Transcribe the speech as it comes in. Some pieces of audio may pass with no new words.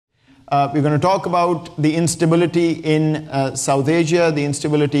We're going to talk about the instability in South Asia, the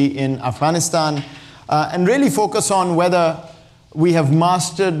instability in Afghanistan, and really focus on whether we have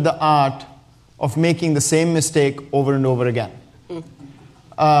mastered the art of making the same mistake over and over again.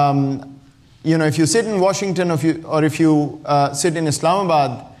 If you sit in Washington or if you sit in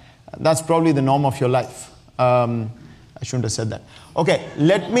Islamabad, that's probably the norm of your life. I shouldn't have said that. Okay,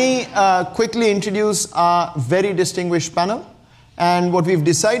 let me quickly introduce our very distinguished panel. And what we've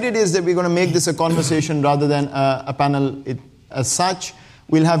decided is that we're going to make this a conversation rather than a panel as such.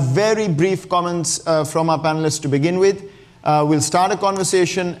 We'll have very brief comments from our panelists to begin with. We'll start a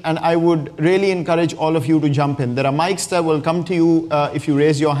conversation, and I would really encourage all of you to jump in. There are mics that will come to you if you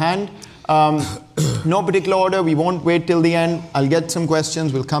raise your hand. No particular order. We won't wait till the end. I'll get some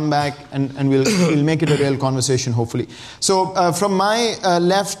questions. We'll come back, and we'll make it a real conversation, hopefully. So from my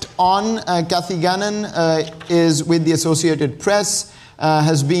left on, Kathy Gannon is with the Associated Press,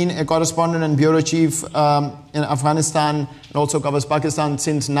 has been a correspondent and bureau chief in Afghanistan and also covers Pakistan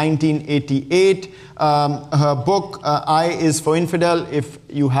since 1988. Her book, I is for Infidel. If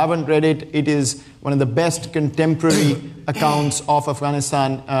you haven't read it, it is one of the best contemporary accounts of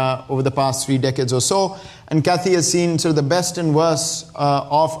Afghanistan over the past 3 decades or so. And Kathy has seen sort of the best and worst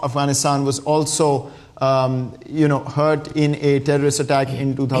of Afghanistan, was also hurt in a terrorist attack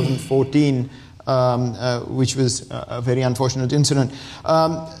in 2014, which was a very unfortunate incident.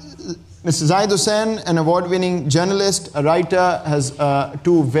 Mr. Zahid Hussain, an award-winning journalist, a writer, has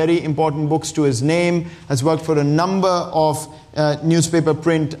 2 very important books to his name, has worked for a number of newspaper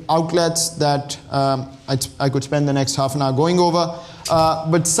print outlets that I could spend the next half an hour going over.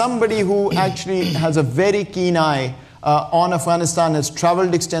 But somebody who actually has a very keen eye on Afghanistan, has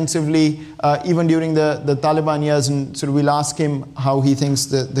traveled extensively, even during the Taliban years, and so we'll ask him how he thinks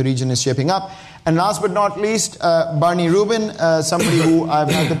the region is shaping up. And last but not least, Barnett Rubin, somebody who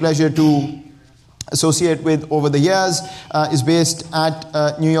I've had the pleasure to associate with over the years, is based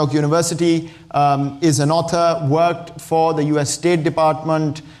at New York University, is an author, worked for the US State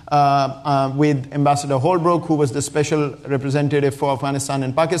Department with Ambassador Holbrooke, who was the special representative for Afghanistan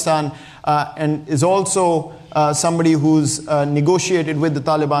and Pakistan, and is also somebody who's negotiated with the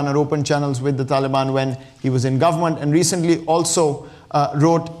Taliban or opened channels with the Taliban when he was in government, and recently also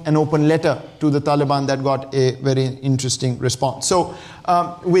wrote an open letter to the Taliban that got a very interesting response. So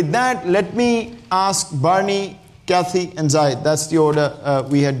with that, let me ask Barney, Kathy, and Zahid, that's the order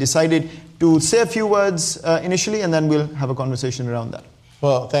we had decided, to say a few words initially, and then we'll have a conversation around that.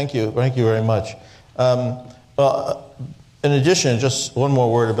 Well, thank you. Thank you very much. In addition, just one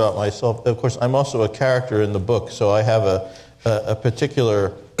more word about myself. Of course, I'm also a character in the book, so I have a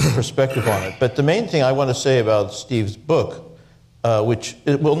particular perspective on it. But the main thing I want to say about Steve's book, which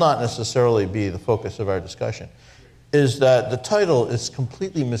it will not necessarily be the focus of our discussion, is that the title is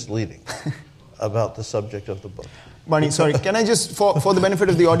completely misleading about the subject of the book. Barney, sorry, can I just, for the benefit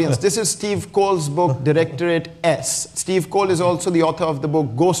of the audience, this is Steve Cole's book, Directorate S. Steve Cole is also the author of the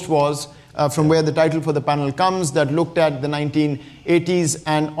book Ghost Wars, from where the title for the panel comes, that looked at the 1980s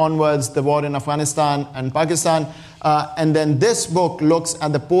and onwards, the war in Afghanistan and Pakistan. And then this book looks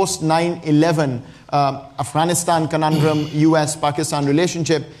at the post-9/11 Afghanistan conundrum, US-Pakistan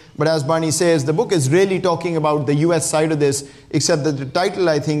relationship. But as Barney says, the book is really talking about the US side of this, except that the title,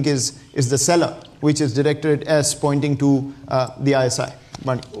 I think, is the seller, which is Directorate S, pointing to the ISI.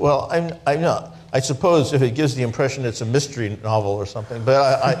 Barney. Well, I'm not. I suppose if it gives the impression it's a mystery novel or something, but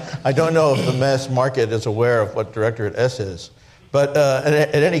I don't know if the mass market is aware of what Directorate S is. But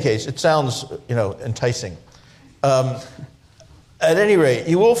in any case, it sounds, enticing. At any rate,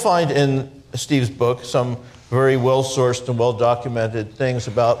 you will find in Steve's book some very well-sourced and well-documented things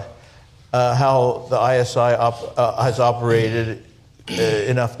about how the ISI has operated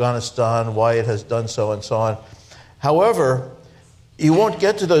in Afghanistan, why it has done so, and so on. However, you won't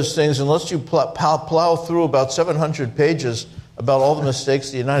get to those things unless you plow through about 700 pages about all the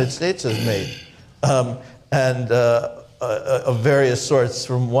mistakes the United States has made, of various sorts,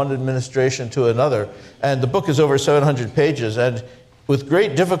 from one administration to another. And the book is over 700 pages, and with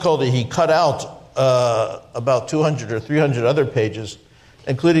great difficulty he cut out about 200 or 300 other pages,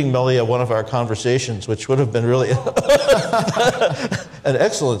 including, Melia, one of our conversations, which would have been really an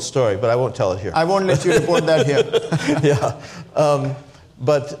excellent story, but I won't tell it here. I won't let you report that here. Yeah.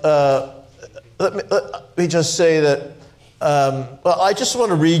 Let me just say that, I just want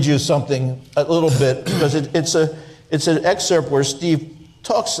to read you something a little bit, because it's an excerpt where Steve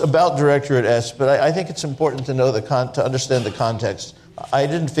talks about Directorate S, but I think it's important to know to understand the context. I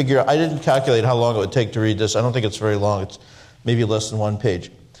didn't calculate how long it would take to read this. I don't think it's very long. It's maybe less than one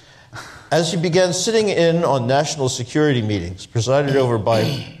page. As he began sitting in on national security meetings presided over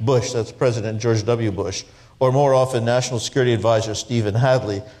by Bush, that's President George W. Bush, or more often National Security Advisor Stephen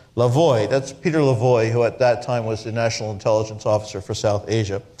Hadley, Lavoie, that's Peter Lavoie, who at that time was the National Intelligence Officer for South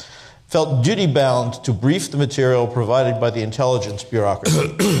Asia, felt duty-bound to brief the material provided by the intelligence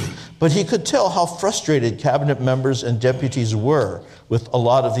bureaucracy. But he could tell how frustrated cabinet members and deputies were with a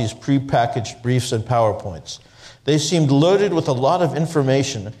lot of these prepackaged briefs and PowerPoints. They seemed loaded with a lot of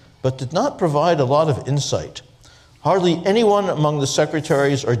information, but did not provide a lot of insight. Hardly anyone among the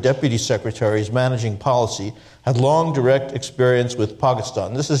secretaries or deputy secretaries managing policy had long direct experience with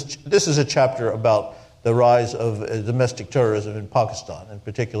Pakistan. This is a chapter about the rise of domestic terrorism in Pakistan, in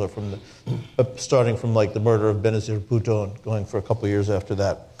particular from starting from like the murder of Benazir Bhutto and going for a couple of years after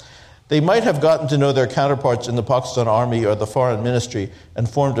that. They might have gotten to know their counterparts in the Pakistan Army or the Foreign Ministry and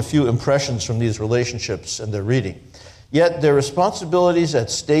formed a few impressions from these relationships and their reading. Yet their responsibilities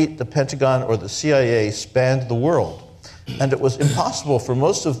at State, the Pentagon, or the CIA spanned the world, and it was impossible for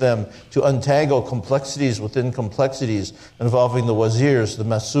most of them to untangle complexities within complexities involving the wazirs, the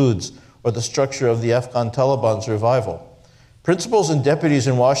Masouds, or the structure of the Afghan Taliban's revival. Principals and deputies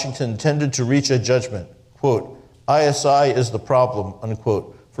in Washington tended to reach a judgment, quote, ISI is the problem,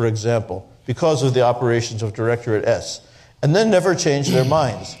 unquote, for example, because of the operations of Directorate S, and then never changed their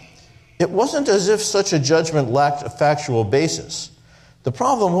minds. It wasn't as if such a judgment lacked a factual basis. The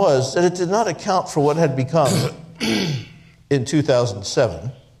problem was that it did not account for what had become, in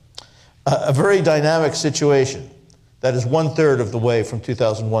 2007, a very dynamic situation. That is 1/3 of the way from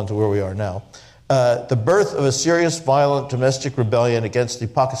 2001 to where we are now. The birth of a serious, violent domestic rebellion against the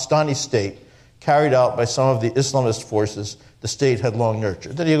Pakistani state carried out by some of the Islamist forces the state had long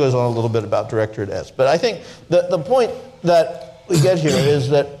nurtured. Then he goes on a little bit about Directorate S. But I think the point that we get here is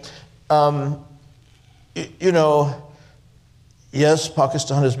that, yes,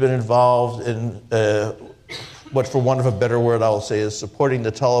 Pakistan has been involved in what, for want of a better word, I will say, is supporting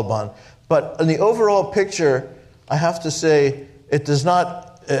the Taliban. But in the overall picture, I have to say, it does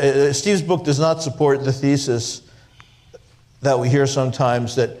not, Steve's book does not support the thesis that we hear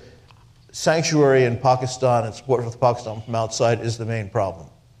sometimes that sanctuary in Pakistan and support for Pakistan from outside is the main problem.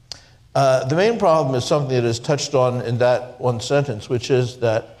 The main problem is something that is touched on in that one sentence, which is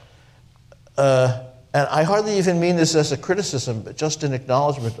that, and I hardly even mean this as a criticism, but just an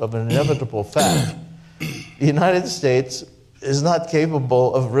acknowledgement of an inevitable fact. The United States is not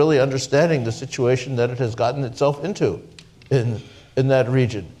capable of really understanding the situation that it has gotten itself into in that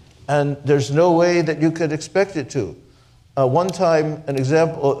region. And there's no way that you could expect it to. One time, an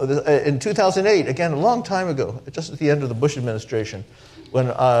example, in 2008, again, a long time ago, just at the end of the Bush administration,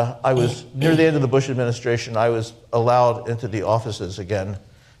 when I was near the end of the Bush administration, I was allowed into the offices again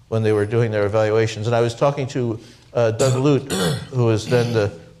when they were doing their evaluations. And I was talking to Doug Lute, who was then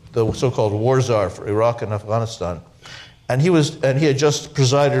the so-called war czar for Iraq and Afghanistan. And he had just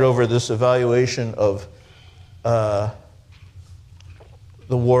presided over this evaluation of the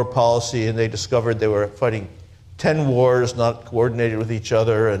war policy, and they discovered they were fighting 10 wars, not coordinated with each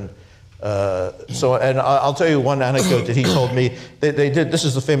other, and I'll tell you one anecdote that he told me. They did. This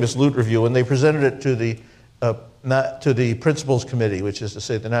is the famous Lute review, and they presented it to the Principals Committee, which is to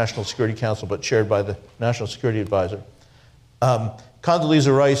say the National Security Council, but chaired by the National Security Advisor.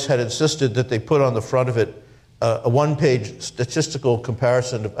 Condoleezza Rice had insisted that they put on the front of it a one-page statistical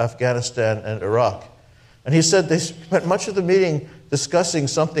comparison of Afghanistan and Iraq. And he said they spent much of the meeting discussing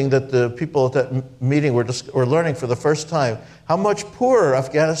something that the people at that meeting were learning for the first time, how much poorer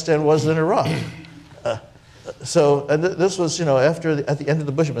Afghanistan was than Iraq. This was, at the end of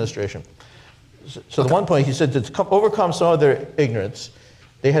the Bush administration. So at one point he said to overcome some of their ignorance,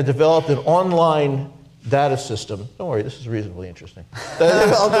 they had developed an online data system. Don't worry, this is reasonably interesting. They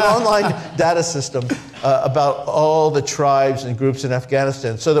developed an online data system about all the tribes and groups in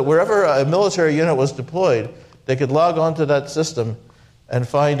Afghanistan, so that wherever a military unit was deployed, they could log onto that system and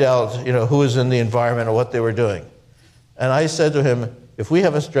find out, who was in the environment or what they were doing. And I said to him, if we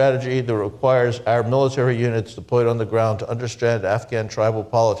have a strategy that requires our military units deployed on the ground to understand Afghan tribal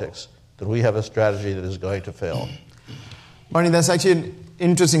politics, then we have a strategy that is going to fail. Barney, that's actually an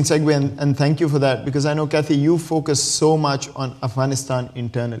interesting segue, and thank you for that, because I know, Kathy, you focus so much on Afghanistan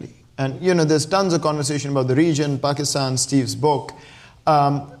internally. And, there's tons of conversation about the region, Pakistan, Steve's book,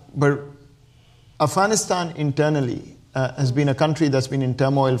 but Afghanistan internally has been a country that's been in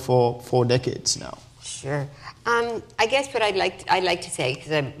turmoil for 4 decades now. Sure. I guess what I'd like to say,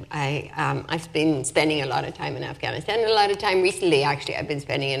 because I've been spending a lot of time in Afghanistan, and a lot of time recently, actually, I've been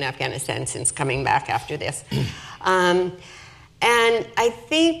spending in Afghanistan since coming back after this. And I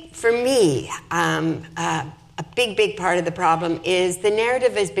think for me, a big part of the problem is the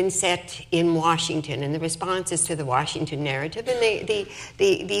narrative has been set in Washington and the responses to the Washington narrative. And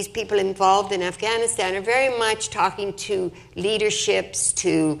these people involved in Afghanistan are very much talking to leaderships,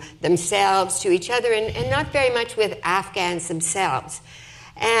 to themselves, to each other, and not very much with Afghans themselves.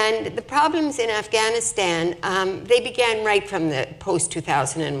 And the problems in Afghanistan, they began right from the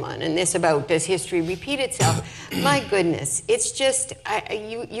post-2001. And this about, does history repeat itself? My goodness, it's just,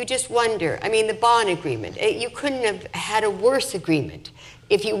 you just wonder. I mean, the Bonn Agreement, you couldn't have had a worse agreement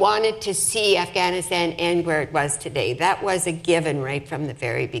if you wanted to see Afghanistan end where it was today. That was a given right from the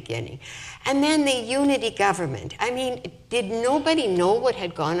very beginning. And then the unity government. I mean, did nobody know what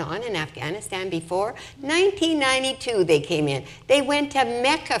had gone on in Afghanistan before? 1992 they came in. They went to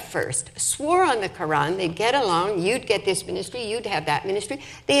Mecca first, swore on the Quran they'd get along, you'd get this ministry, you'd have that ministry.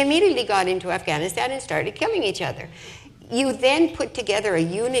 They immediately got into Afghanistan and started killing each other. You then put together a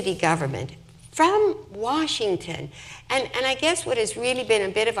unity government from Washington. And I guess what has really been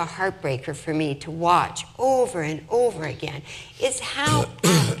a bit of a heartbreaker for me to watch over and over again is how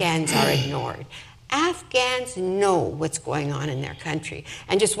Afghans are ignored. Afghans know what's going on in their country.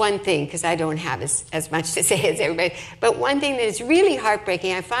 And just one thing, because I don't have as much to say as everybody, but one thing that is really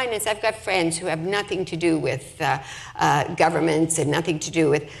heartbreaking, I find, is I've got friends who have nothing to do with governments and nothing to do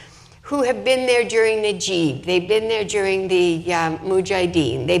with, who have been there during the Najib, they've been there during the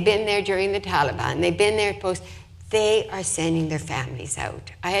Mujahideen, they've been there during the Taliban, they've been there post. They are sending their families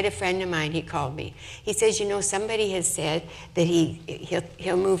out. I had a friend of mine, he called me. He says, you know, somebody has said that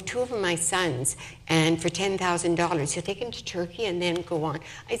he'll move two of my sons, and for $10,000, he'll take them to Turkey and then go on.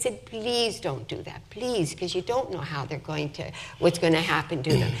 I said, please don't do that, please, because you don't know how they're what's going to happen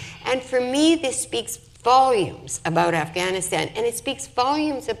to them. And for me, this speaks volumes about Afghanistan, and it speaks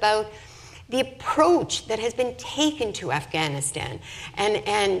volumes about the approach that has been taken to Afghanistan.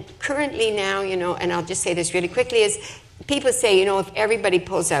 And currently now, you know, and I'll just say this really quickly, is people say, you know, if everybody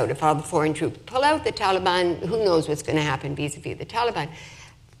pulls out, if all the foreign troops pull out, the Taliban, who knows what's going to happen vis-a-vis the Taliban.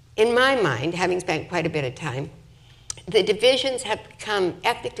 In my mind, having spent quite a bit of time, the divisions have become,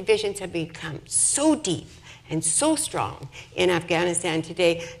 ethnic divisions have become so deep and so strong in Afghanistan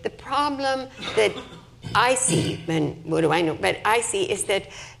today. The problem that I see, and what do I know, but I see is that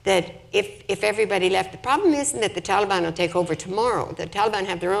if everybody left, the problem isn't that the Taliban will take over tomorrow. The Taliban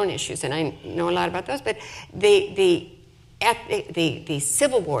have their own issues, and I know a lot about those, but the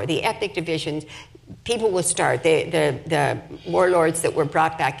civil war, the ethnic divisions, people will start. The warlords that were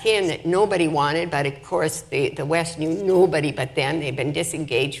brought back in that nobody wanted, but of course the West knew nobody but them. They've been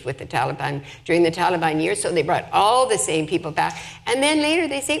disengaged with the Taliban during the Taliban years, so they brought all the same people back. And then later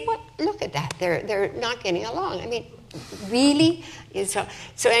they say, well, look at that, they're not getting along. I mean, really? So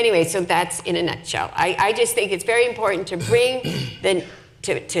anyway, so that's in a nutshell. I just think it's very important to bring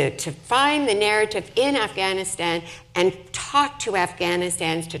to find the narrative in Afghanistan and talk to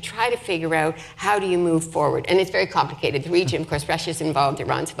Afghanistans to try to figure out how do you move forward. And it's very complicated. The region, of course, Russia's involved,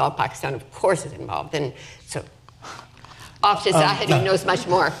 Iran's involved, Pakistan, of course, is involved. And so off to Zahid, who knows much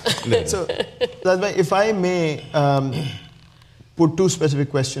more. So, if I may put two specific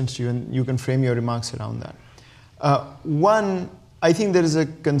questions to you, and you can frame your remarks around that. One, I think there is a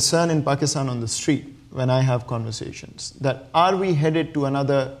concern in Pakistan on the street when I have conversations, that are we headed to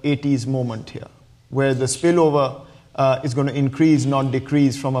another 80s moment here, where the spillover is going to increase, not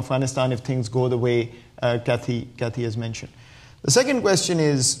decrease, from Afghanistan if things go the way Kathy has mentioned. The second question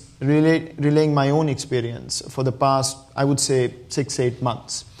is relaying my own experience for the past, I would say, 6-8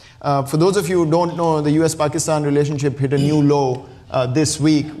 months. For those of you who don't know, the US-Pakistan relationship hit a new low this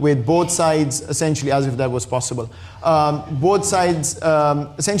week, with both sides essentially, as if that was possible, both sides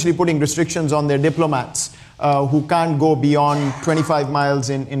essentially putting restrictions on their diplomats who can't go beyond 25 miles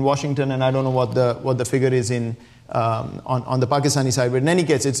in Washington, and I don't know what the figure is on the Pakistani side, but in any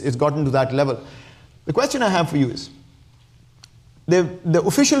case, it's gotten to that level. The question I have for you is, the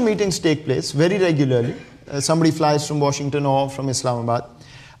official meetings take place very regularly. Somebody flies from Washington or from Islamabad.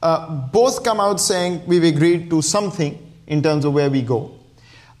 Both come out saying we've agreed to something in terms of where we go.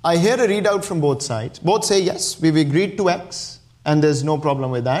 I hear a readout from both sides. Both say, yes, we've agreed to X, and there's no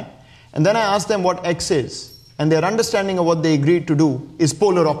problem with that. And then I ask them what X is, and their understanding of what they agreed to do is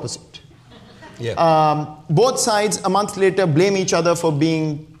polar opposite. Yeah. Both sides, a month later, blame each other for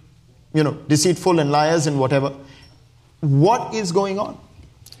being, deceitful and liars and whatever. What is going on?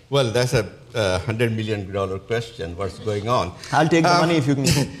 Well, that's a $100 million question. What's going on? I'll take the money if you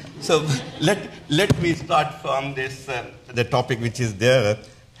can. So let me start from this the topic which is there.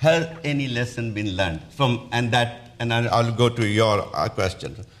 Has any lesson been learned from and I'll go to your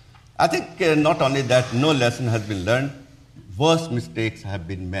question. I think not only that, no lesson has been learned. Worse mistakes have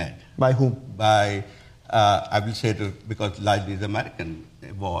been made. By whom? By I will say because largely the American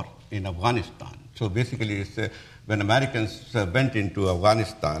war in Afghanistan. So basically, it's, when Americans went into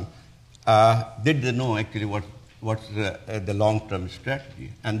Afghanistan, did they know actually what's the long-term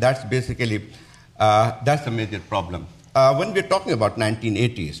strategy? And that's basically, that's a major problem. When we're talking about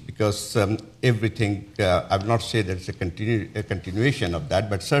 1980s, because everything, I will not say that it's a continuation of that,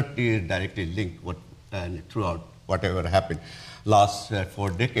 but certainly is directly linked throughout whatever happened last 4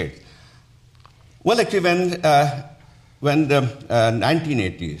 decades. Well, actually, when the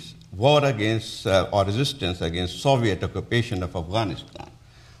 1980s, war against or resistance against Soviet occupation of Afghanistan,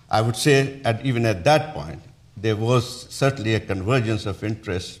 I would say even at that point, there was certainly a convergence of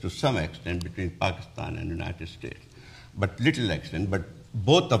interest to some extent between Pakistan and the United States, but little extent, but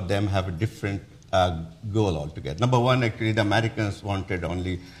both of them have a different goal altogether. Number one, actually, the Americans wanted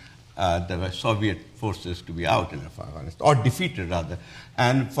only the Soviet forces to be out in Afghanistan, or defeated rather.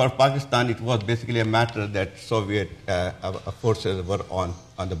 And for Pakistan, it was basically a matter that Soviet forces were on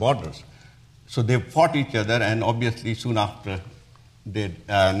the borders. So they fought each other, and obviously soon after, they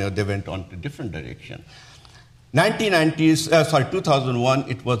went on to different direction. 2001,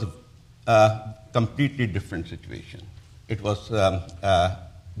 it was a completely different situation. It was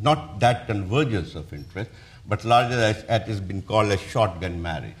not that convergence of interest, but larger as it has been called a shotgun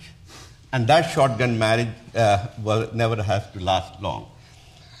marriage. And that shotgun marriage never has to last long.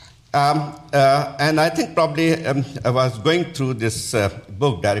 And I think probably I was going through this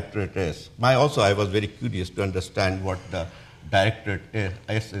book, Directorate S. I was very curious to understand what the Directorate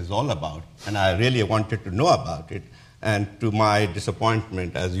S is all about, and I really wanted to know about it. And to my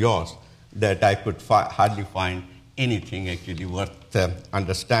disappointment, as yours, that I could hardly find anything actually worth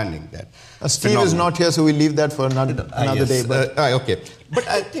understanding that. Steve is not here, so we'll leave that for another yes. day. But okay. But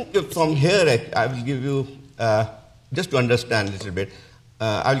I think from here, I will give you, just to understand a little bit,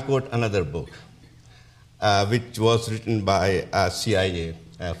 I will quote another book, which was written by CIA,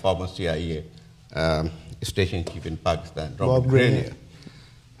 former CIA station chief in Pakistan, Robert Grenier.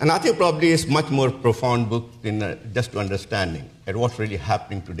 And I think probably it's much more profound book in just to understanding at what's really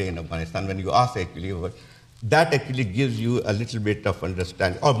happening today in Afghanistan. When you ask actually, that actually gives you a little bit of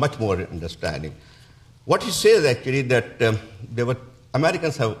understanding, or much more understanding. What he says actually that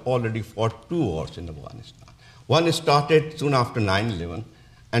Americans have already fought 2 wars in Afghanistan. One started soon after 9/11,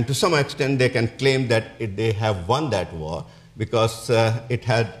 and to some extent they can claim that they have won that war because it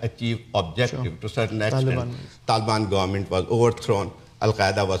had achieved objective to a certain extent. Taliban government was overthrown.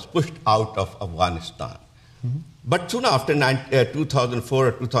 Al-Qaeda was pushed out of Afghanistan. Mm-hmm. But soon after 2004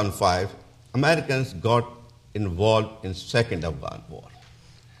 or 2005, Americans got involved in Second Afghan War.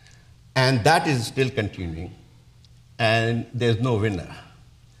 And that is still continuing, and there's no winner.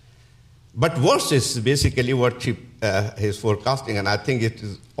 But worse is basically what he is forecasting, and I think it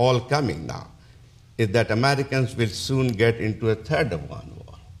is all coming now, is that Americans will soon get into a third Afghan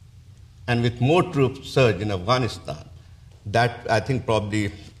war. And with more troops surge in Afghanistan, that I think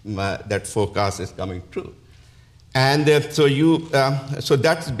probably that forecast is coming true. And so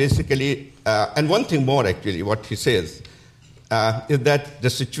that's basically, and one thing more actually, what he says, is that the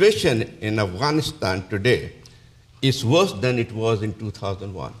situation in Afghanistan today is worse than it was in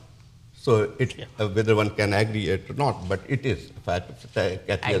 2001. So whether one can agree it or not, but it is a fact that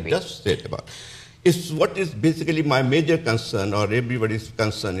Kathy has just said about. It's what is basically my major concern, or everybody's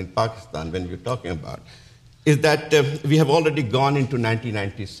concern in Pakistan when we're talking about, is that we have already gone into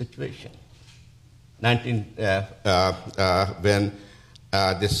 1990s situation. When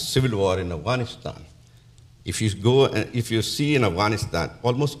this civil war in Afghanistan, if you see in Afghanistan,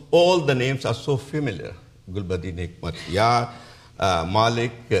 almost all the names are so familiar. Gulbadi Hikmat Yar,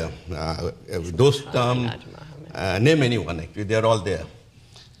 Malik, Dostam, name anyone actually, they're all there.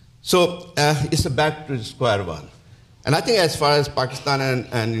 So it's back to square one. And I think as far as Pakistan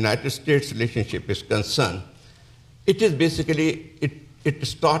and United States relationship is concerned, it is basically, it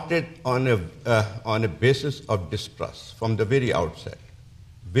started on a basis of distrust from the very outset.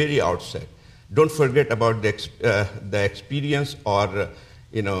 Very outset. Don't forget about the experience of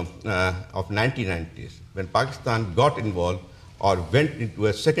 1990s when Pakistan got involved or went into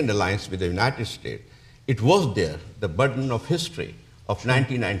a second alliance with the United States. It was there, the burden of history of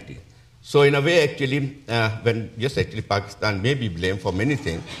 1990. So in a way, actually, actually Pakistan may be blamed for many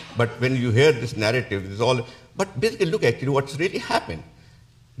things, but when you hear this narrative, it's all. But basically, look actually what's really happened.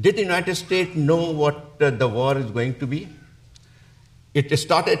 Did the United States know what the war is going to be? It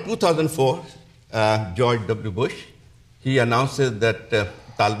started 2004. George W. Bush, he announces that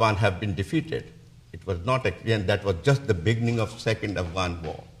Taliban have been defeated. It was not actually, and that was just the beginning of Second Afghan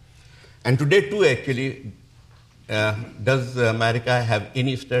War. And today too, actually, does America have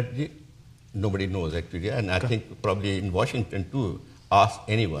any strategy? nobody knows actually. And I think probably in Washington too, ask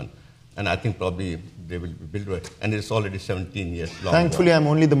anyone. And I think probably they will build it. And it's already 17 years long. Thankfully, I'm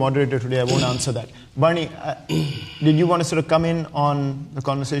only the moderator today. I won't answer that. Barney, did you want to sort of come in on the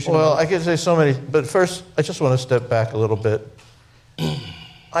conversation? Well, I could say so many, but first, I just want to step back a little bit.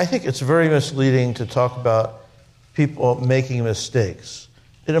 I think it's very misleading to talk about people making mistakes.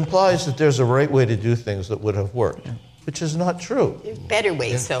 It implies that there's a right way to do things that would have worked, which is not true. There's better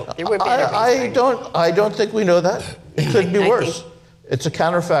ways, so there were better ways. I don't think we know that. It could be worse. It's a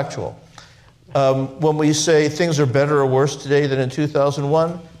counterfactual. When we say things are better or worse today than in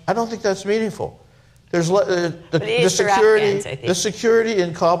 2001, I don't think that's meaningful. There's the security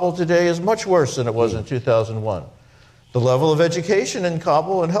in Kabul today is much worse than it was in 2001. The level of education in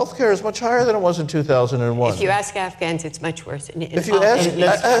Kabul and healthcare is much higher than it was in 2001. If you ask Afghans, it's much worse. If you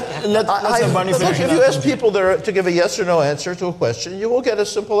ask people there to give a yes or no answer to a question, you will get a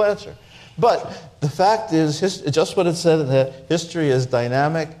simple answer. But the fact is, just what it said, that history is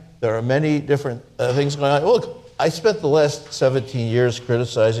dynamic. There are many different things going on. Look, I spent the last 17 years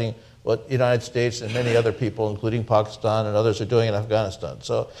criticizing what the United States and many other people, including Pakistan and others, are doing in Afghanistan.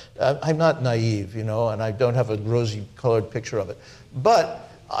 So I'm not naive, and I don't have a rosy-colored picture of it. But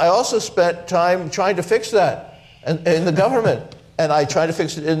I also spent time trying to fix that in the government. And I tried to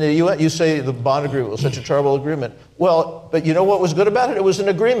fix it in the UN. You say the Bonn agreement was such a terrible agreement. Well, but you know what was good about it? It was an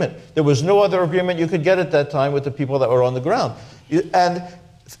agreement. There was no other agreement you could get at that time with the people that were on the ground. And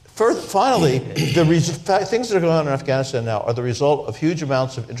finally, the things that are going on in Afghanistan now are the result of huge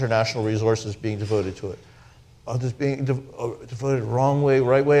amounts of international resources being devoted to it. Are they being devoted wrong way,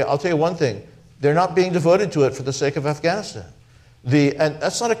 right way? I'll tell you one thing. They're not being devoted to it for the sake of Afghanistan. And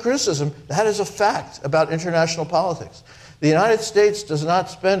that's not a criticism. That is a fact about international politics. The United States does not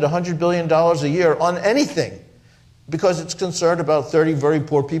spend $100 billion a year on anything because it's concerned about 30 very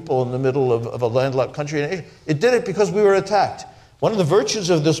poor people in the middle of a landlocked country in Asia. It did it because we were attacked. One of the virtues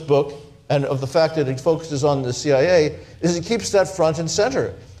of this book and of the fact that it focuses on the CIA is it keeps that front and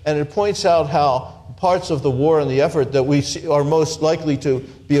center. And it points out how parts of the war and the effort that we are most likely to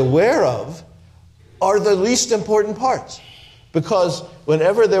be aware of are the least important parts. Because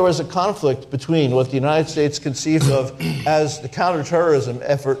whenever there was a conflict between what the United States conceived of as the counterterrorism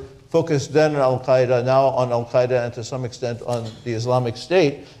effort, focused then on Al-Qaeda, now on Al-Qaeda, and to some extent on the Islamic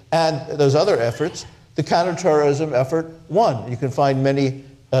State, and those other efforts, the counterterrorism effort won. You can find many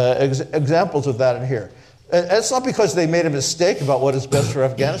examples of that in here. And it's not because they made a mistake about what is best for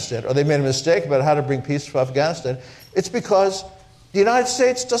Afghanistan, or they made a mistake about how to bring peace to Afghanistan. It's because the United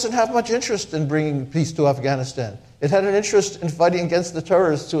States doesn't have much interest in bringing peace to Afghanistan. It had an interest in fighting against the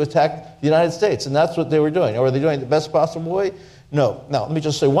terrorists who attacked the United States, and that's what they were doing. Or were they doing it the best possible way? No. Now, let me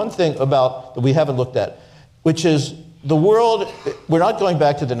just say one thing about that we haven't looked at, which is the world. We're not going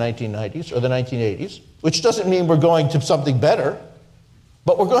back to the 1990s or the 1980s, which doesn't mean we're going to something better,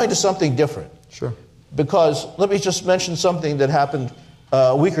 but we're going to something different. Sure. Because let me just mention something that happened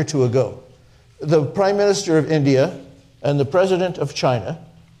a week or two ago. The Prime Minister of India and the President of China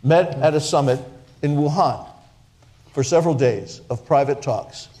met at a summit in Wuhan for several days of private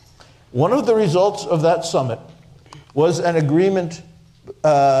talks. One of the results of that summit was an agreement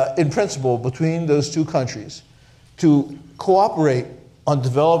in principle between those two countries to cooperate on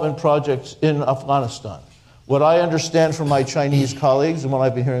development projects in Afghanistan. What I understand from my Chinese colleagues, and what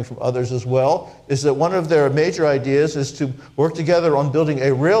I've been hearing from others as well, is that one of their major ideas is to work together on building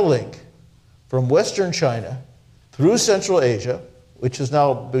a rail link from Western China through Central Asia, which is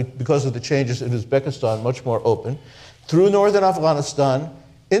now, because of the changes in Uzbekistan, much more open, through northern Afghanistan,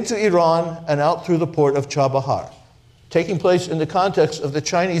 into Iran, and out through the port of Chabahar, taking place in the context of the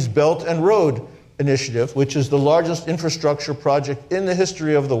Chinese Belt and Road Initiative, which is the largest infrastructure project in the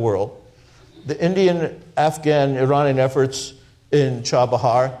history of the world, the Indian, Afghan, Iranian efforts in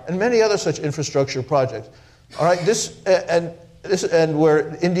Chabahar, and many other such infrastructure projects. All right, and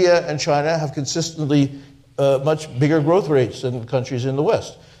where India and China have consistently much bigger growth rates than countries in the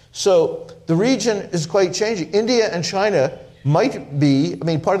West. So the region is quite changing. India and China might be,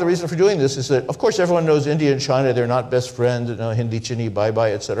 part of the reason for doing this is that, of course, everyone knows India and China, they're not best friends, Hindi, Chini,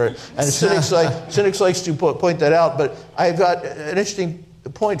 bye-bye, etc. And cynics likes to point that out, but I've got an interesting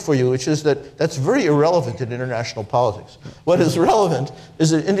point for you, which is that that's very irrelevant in international politics. What is relevant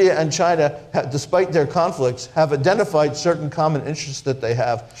is that India and China, despite their conflicts, have identified certain common interests that they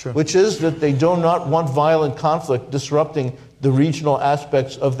have, sure, which is that they do not want violent conflict disrupting the regional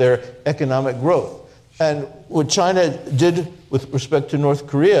aspects of their economic growth. And what China did with respect to North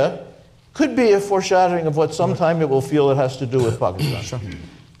Korea could be a foreshadowing of what sometime it will feel it has to do with Pakistan. Sure.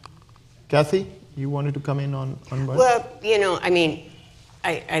 Kathy, you wanted to come in on Well,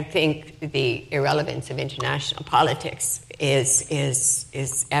 I think the irrelevance of international politics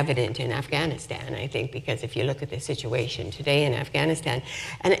is evident in Afghanistan, I think, because if you look at the situation today in Afghanistan,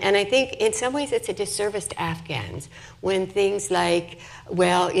 and I think in some ways it's a disservice to Afghans when things like,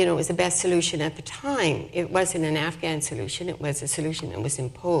 well, you know, it was the best solution at the time. It wasn't an Afghan solution, it was a solution that was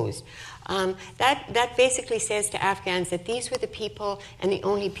imposed. That basically says to Afghans that these were the people and the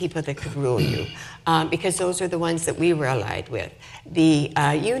only people that could rule you, because those are the ones that we were allied with. The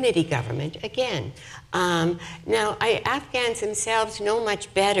unity government, again. Now, Afghans themselves know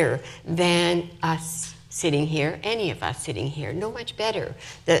much better than us sitting here, any of us sitting here, know much better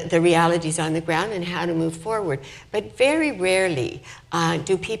the realities on the ground and how to move forward. But very rarely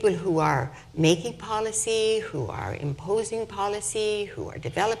do people who are making policy, who are imposing policy, who are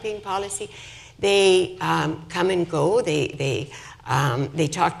developing policy, they come and go. They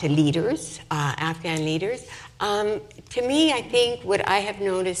talk to leaders, Afghan leaders. To me, I think what I have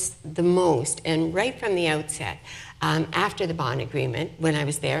noticed the most, and right from the outset, after the Bonn Agreement, when I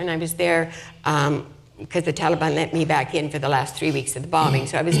was there, and I was there because the Taliban let me back in for the last 3 weeks of the bombing.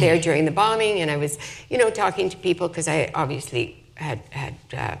 So I was there during the bombing, and I was, you know, talking to people because I obviously had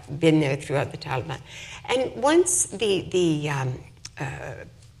been there throughout the Taliban. And once the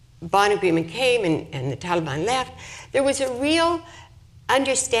Bonn Agreement came and the Taliban left, there was a real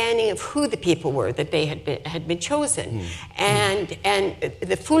understanding of who the people were that they had been chosen, and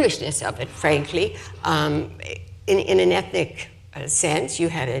the foolishness of it, frankly, in an ethnic sense. You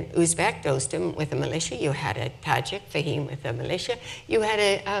had an Uzbek, Dostum, with a militia. You had a Tajik, Fahim, with a militia. You had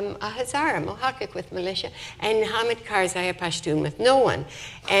a Hazara, Mohakik, with militia. And Hamid Karzai, a Pashtun, with no one.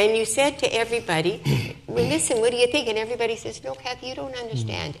 And you said to everybody, well, listen, what do you think? And everybody says, no, Kathy, you don't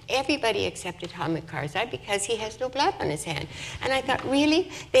understand. Everybody accepted Hamid Karzai because he has no blood on his hand. And I thought,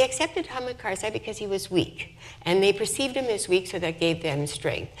 really? They accepted Hamid Karzai because he was weak. And they perceived him as weak, so that gave them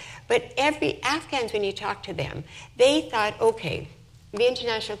strength. But every Afghans, when you talk to them, they thought, okay, the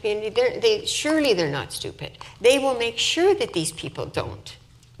international community, surely they're not stupid. They will make sure that these people don't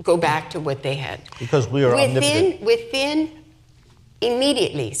go back to what they had. Because we are omnipotent. Within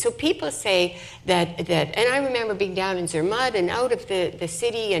immediately. So people say that, and I remember being down in Zermatt and out of the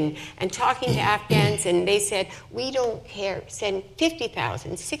city and talking to Afghans, and they said, we don't care, send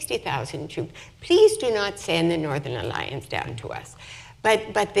 50,000, 60,000 troops. Please do not send the Northern Alliance down to us.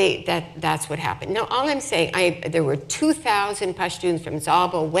 But that's what happened. Now, all I'm saying, there were 2,000 Pashtuns from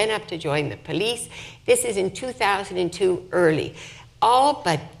Zabul went up to join the police. This is in 2002 early. All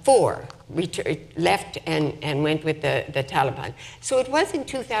but 4 left and went with the Taliban. So it was in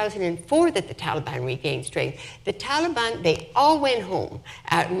 2004 that the Taliban regained strength. The Taliban, they all went home,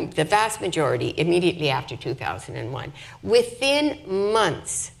 the vast majority, immediately after 2001. Within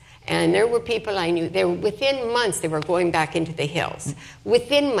months, and there were people I knew, within months they were going back into the hills.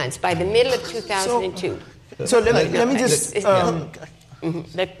 Within months, by the middle of 2002. So let me just...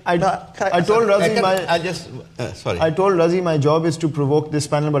 I told Razi my job is to provoke this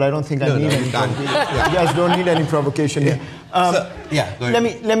panel, but I don't think I need any provocation. You guys don't need any provocation here. Go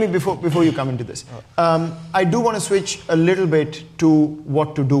ahead. Let me before you come into this. I do want to switch a little bit to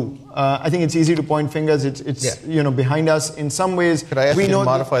what to do. I think it's easy to point fingers. It's you know, behind us in some ways. Could I ask you to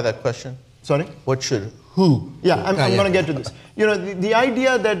modify that question? Sorry? What should who? Yeah, I'm going to get to this. You know, the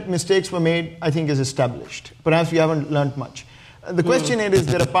idea that mistakes were made, I think, is established. Perhaps we haven't learned much. The question is,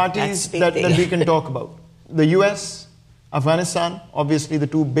 there are parties that we can talk about. The US, Afghanistan, obviously the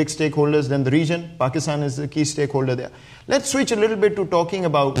 2 big stakeholders, then the region. Pakistan is the key stakeholder there. Let's switch a little bit to talking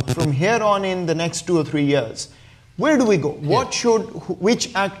about, from here on in the next 2 or 3 years, where do we go? What should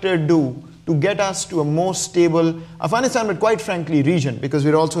which actor do to get us to a more stable Afghanistan, but quite frankly, region, because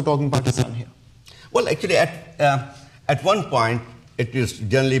we're also talking Pakistan here? Well, actually, at one point, it is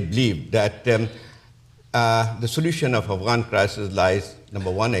generally believed that the solution of Afghan crisis lies,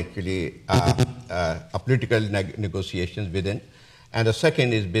 number one, actually, a political negotiations within, and the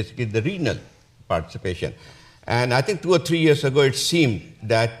second is basically the regional participation. And I think 2 or 3 years ago, it seemed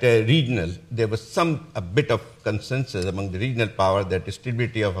that there was a bit of consensus among the regional power that the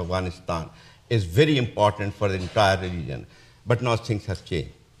stability of Afghanistan is very important for the entire region. But now things have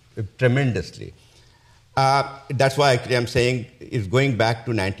changed tremendously. That's why actually I'm saying it's going back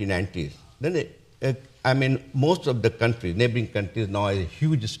to 1990s. Then I mean, most of the countries, neighboring countries now have a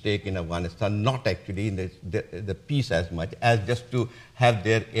huge stake in Afghanistan, not actually in the peace as much as just to have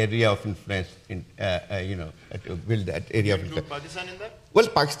their area of influence, to build that area of influence. Pakistan in that? Well,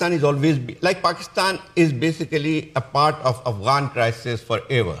 Pakistan is always, Pakistan is basically a part of Afghan crisis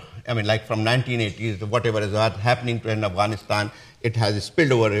forever. I mean, like from 1980s, whatever is happening in Afghanistan, it has a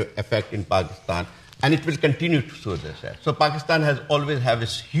spillover effect in Pakistan. And it will continue to show this. So Pakistan has always had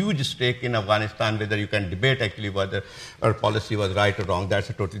this huge stake in Afghanistan, whether you can debate actually whether our policy was right or wrong, that's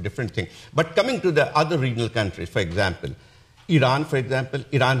a totally different thing. But coming to the other regional countries, for example, Iran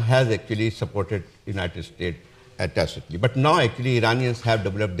has actually supported United States tacitly. But now actually Iranians have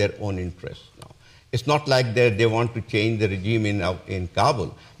developed their own interests now. It's not like they want to change the regime in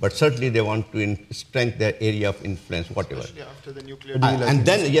Kabul, but certainly they want to strengthen their area of influence, whatever. Especially after the nuclear deal. And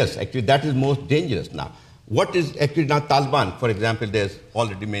then, yes, actually that is most dangerous now. What is actually now Taliban, for example, there's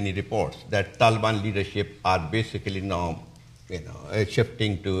already many reports that Taliban leadership are basically now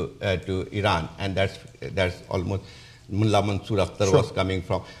shifting to Iran, and that's almost Mullah Mansoor Akhtar was coming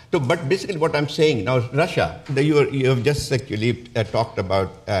from. So, but basically what I'm saying, now Russia, you have just actually talked about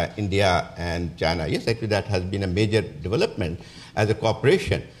India and China. Yes, actually that has been a major development as a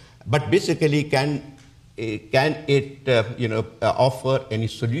cooperation. But basically can it offer any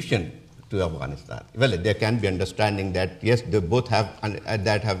solution to Afghanistan? Well, there can be understanding that, yes, they both have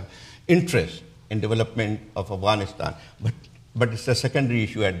interest in development of Afghanistan. But it's a secondary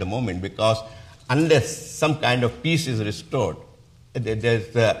issue at the moment, because unless some kind of peace is restored,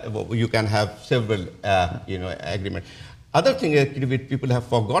 you can have several agreements. Other thing actually which people have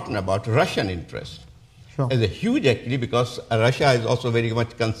forgotten about, Russian interest. Sure. Is a huge actually, because Russia is also very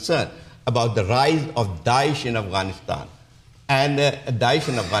much concerned about the rise of Daesh in Afghanistan. And Daesh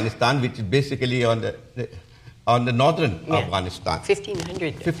in Afghanistan, which is basically on the northern Afghanistan.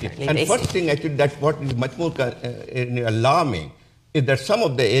 1,500. And first thing actually, that what is much more alarming is that some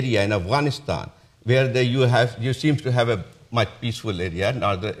of the area in Afghanistan where you seem to have a much peaceful area,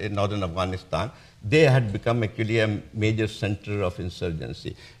 in northern Afghanistan, they had become actually a major center of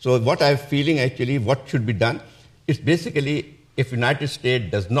insurgency. So what I'm feeling actually, what should be done is basically, if United States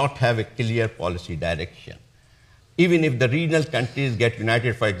does not have a clear policy direction, even if the regional countries get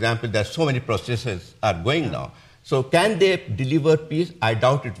united, for example, there are so many processes are going now. So can they deliver peace? I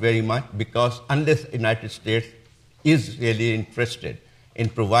doubt it very much, because unless the United States is really interested in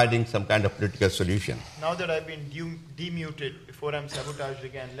providing some kind of political solution. Now that I've been demuted before I'm sabotaged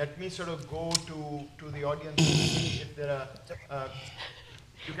again, let me sort of go to the audience and see if there are...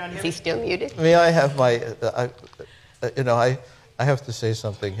 you can't hear Is he still muted? May I have my... I have to say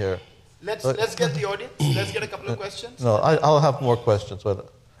something here. Let's get the audience. Let's get a couple of questions. No, I'll have more questions. But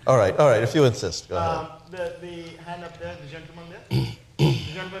all right, if you insist. Go ahead. The hand up there, the gentleman there.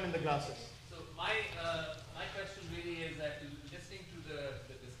 The gentleman in the glasses. So my question really is that listening to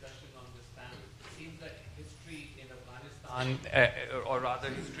the discussion on this panel, it seems that history in Afghanistan, or rather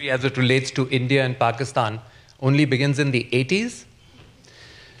history as it relates to India and Pakistan, only begins in the 80s.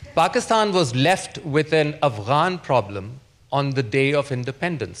 Pakistan was left with an Afghan problem on the day of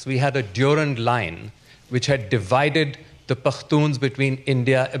independence. We had a Durand line which had divided the Pashtuns between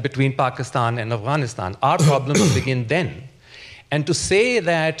Pakistan and Afghanistan. Our problems begin then. And to say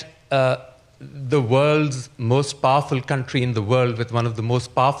that the world's most powerful country in the world, with one of the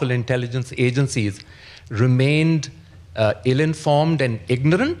most powerful intelligence agencies, remained ill-informed and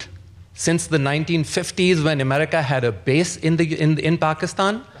ignorant since the 1950s, when America had a base in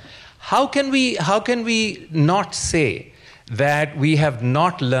Pakistan, how can we not say that we have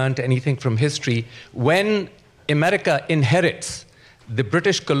not learned anything from history when America inherits the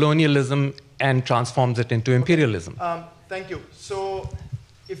British colonialism and transforms it into imperialism? Thank you. So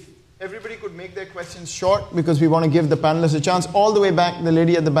if everybody could make their questions short, because we want to give the panelists a chance. All the way back, the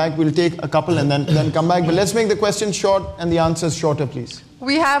lady at the back, we'll take a couple and then come back. But let's make the questions short and the answers shorter, please.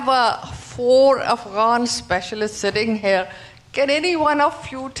 We have 4 Afghan specialists sitting here. Can any one of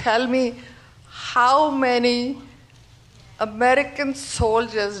you tell me how many American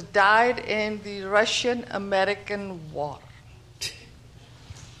soldiers died in the Russian-American war?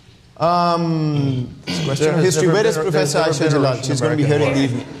 Question of history. Where is Professor Aisha Jalal? She's going to be here in the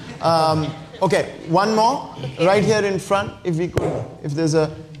evening. Okay, one more right here in front, if we could, if there's a...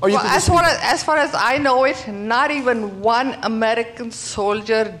 Or you as far as I know it, not even one American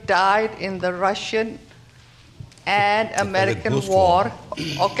soldier died in the Russian and American war.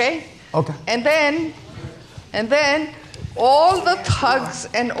 Okay? Okay. And then all the thugs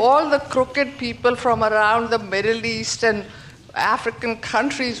and all the crooked people from around the Middle East and African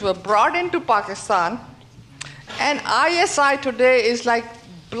countries were brought into Pakistan, and ISI today is like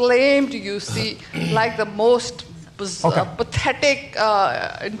blamed, you see, like the most pathetic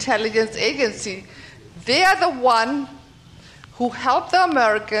intelligence agency. They are the one who helped the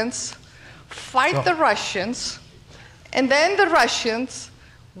Americans fight the Russians, and then the Russians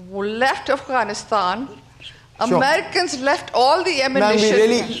left Afghanistan. Americans left all the ammunition.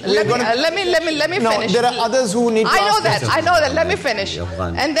 Let me finish. There are others who need to ask I know that. Let me finish.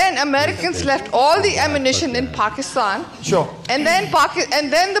 And then Americans left all the ammunition in Pakistan. Sure. And then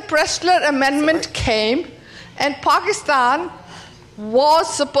the Pressler Amendment came, and Pakistan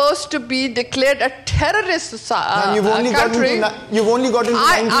was supposed to be declared a terrorist country. You've only got into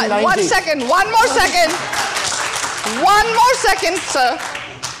 1990. One more second, sir.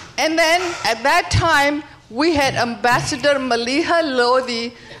 And then at that time, we had Ambassador Maliha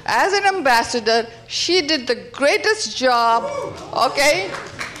Lodhi as an ambassador. She did the greatest job, okay?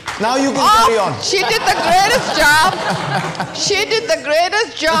 Now you can carry on. She did the greatest job. She did the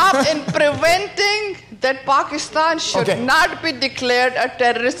greatest job in preventing that Pakistan should not be declared a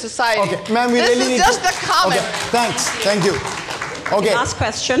terrorist society. Okay, ma'am, this is just a comment. Okay, thanks. Thank you. Okay. Last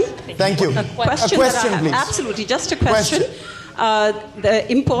question. Thank you. A question, please. Absolutely, just a question. The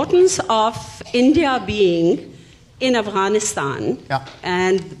importance of India being in Afghanistan,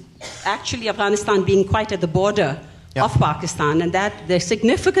 and actually Afghanistan being quite at the border of Pakistan, and that the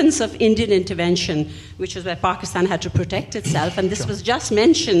significance of Indian intervention, which is where Pakistan had to protect itself, and this was just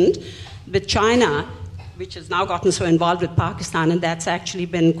mentioned with China, which has now gotten so involved with Pakistan, and that's actually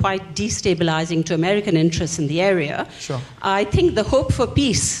been quite destabilizing to American interests in the area. Sure. I think the hope for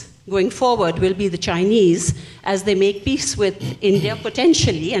peace going forward will be the Chinese as they make peace with India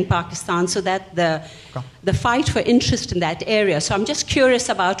potentially and Pakistan, so that the fight for interest in that area. So I'm just curious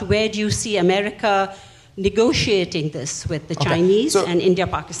about where do you see America negotiating this with the Chinese and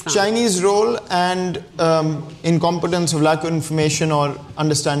India-Pakistan? Chinese role and incompetence of lack of information or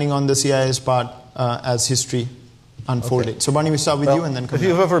understanding on the CIA's part as history unfolded. So, Barney, we start with you and then come If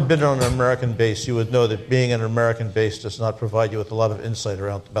you've ever been on an American base, you would know that being an American base does not provide you with a lot of insight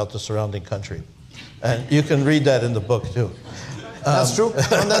about the surrounding country. And you can read that in the book, too. That's true.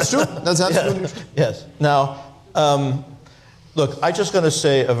 That's true. That's absolutely true. Yes. Now, look, I'm just going to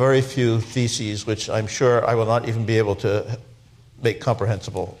say a very few theses, which I'm sure I will not even be able to make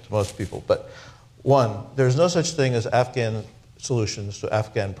comprehensible to most people. But one, there's no such thing as Afghan solutions to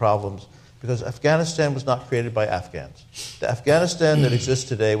Afghan problems, because Afghanistan was not created by Afghans. The Afghanistan that exists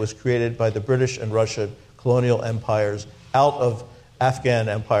today was created by the British and Russian colonial empires out of Afghan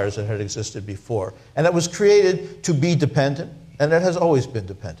empires that had existed before. And it was created to be dependent, and it has always been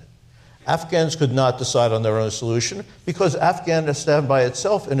dependent. Afghans could not decide on their own solution because Afghanistan by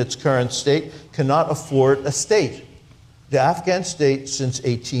itself in its current state cannot afford a state. The Afghan state since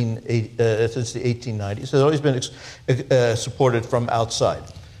the 1890s has always been supported from outside.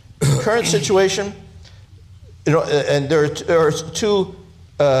 Current situation, and there are two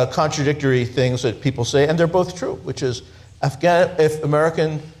contradictory things that people say, and they're both true, which is if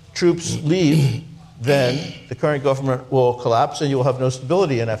American troops leave, then the current government will collapse and you will have no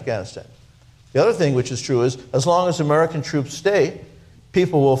stability in Afghanistan. The other thing which is true is as long as American troops stay,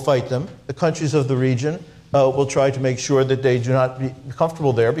 people will fight them. The countries of the region will try to make sure that they do not be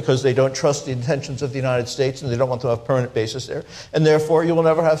comfortable there because they don't trust the intentions of the United States and they don't want to have permanent bases there. And therefore, you will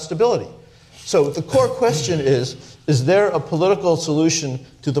never have stability. So the core question is there a political solution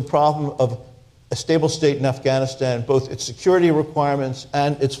to the problem of a stable state in Afghanistan, both its security requirements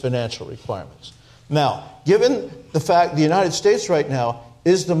and its financial requirements? Now, given the fact the United States right now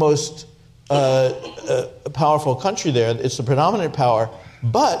is the most powerful country there, it's the predominant power,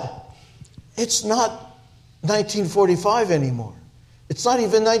 but it's not 1945 anymore. It's not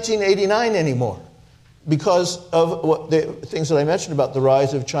even 1989 anymore because of what the things that I mentioned about the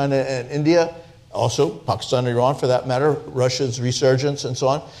rise of China and India, also Pakistan and Iran for that matter, Russia's resurgence and so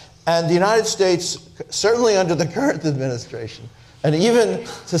on. And the United States, certainly under the current administration, and even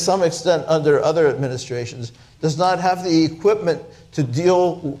to some extent under other administrations, does not have the equipment to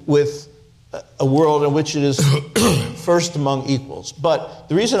deal with a world in which it is first among equals. But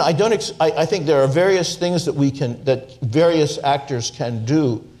the reason I think there are various things that various actors can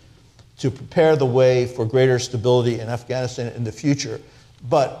do to prepare the way for greater stability in Afghanistan in the future.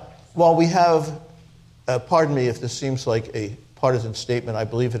 But while we have, pardon me if this seems like a partisan statement, I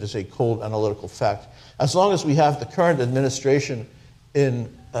believe it is a cold analytical fact. As long as we have the current administration in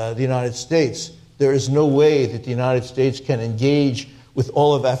the United States, there is no way that the United States can engage with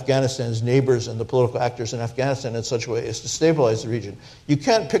all of Afghanistan's neighbors and the political actors in Afghanistan in such a way as to stabilize the region. You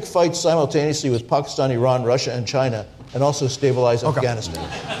can't pick fights simultaneously with Pakistan, Iran, Russia, and China and also stabilize Afghanistan.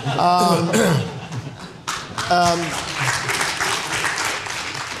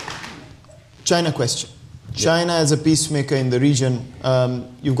 China question. China as a peacemaker in the region.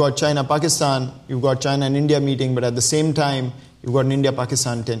 You've got China-Pakistan, you've got China and India meeting, but at the same time, you've got an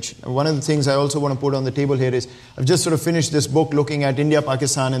India-Pakistan tension. And one of the things I also want to put on the table here is, I've just sort of finished this book looking at India,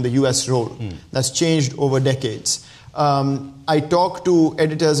 Pakistan, and the US role. That's changed over decades. I talk to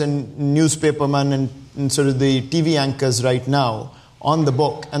editors and newspapermen and sort of the TV anchors right now on the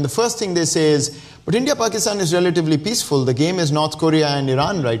book. And the first thing they say is, but India-Pakistan is relatively peaceful. The game is North Korea and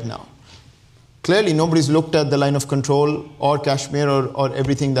Iran right now. Clearly, nobody's looked at the line of control or Kashmir or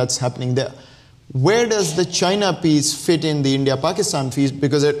everything that's happening there. Where does the China piece fit in the India-Pakistan piece?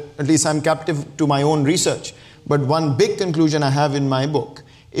 Because at least I'm captive to my own research. But one big conclusion I have in my book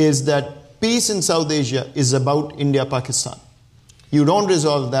is that peace in South Asia is about India-Pakistan. You don't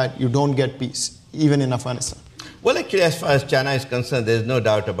resolve that, you don't get peace, even in Afghanistan. Well, actually, as far as China is concerned, there's no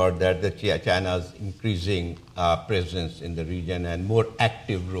doubt about that China's increasing presence in the region and more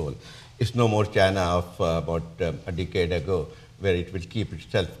active role. It's no more China of about a decade ago, where it will keep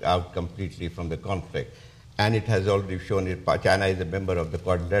itself out completely from the conflict. And it has already shown it. China is a member of the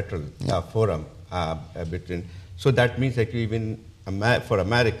quadrilateral forum between. So that means that even for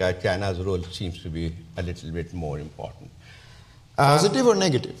America, China's role seems to be a little bit more important. Positive or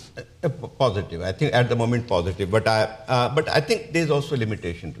negative? Positive. I think at the moment positive, but I think there's also a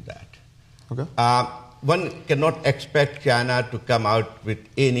limitation to that. Okay. One cannot expect China to come out with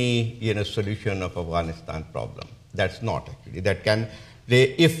any solution of Afghanistan problem. That's not actually. That can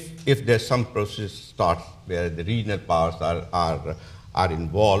if there's some process starts where the regional powers are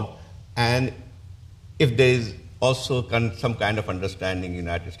involved, and if there is also some kind of understanding in the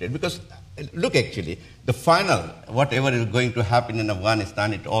United States, because look, actually, the final, whatever is going to happen in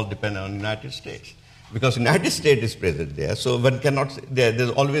Afghanistan, it all depends on the United States. Because the United States is present there, so one cannot,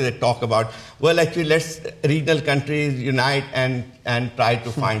 there's always a talk about, well, actually, let's regional countries unite and try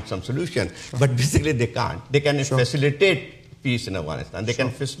to find some solution. Sure. But basically, they can't. They can facilitate peace in Afghanistan. They can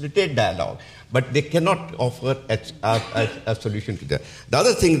facilitate dialogue, but they cannot offer a solution to that. The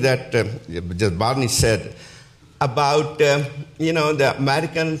other thing that just Barney said, about, the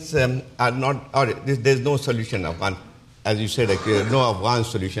Americans are not, or there's no solution, as you said, no Afghan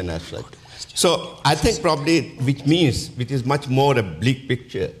solution as such. So I think probably, which is much more a bleak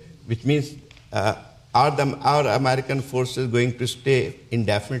picture, which means are American forces going to stay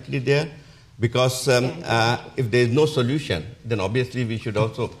indefinitely there? Because if there is no solution, then obviously we should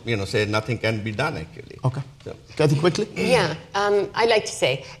also, say nothing can be done actually. Okay. So. Kathy, quickly? Yeah, I'd like to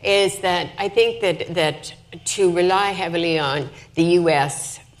say is that I think that to rely heavily on the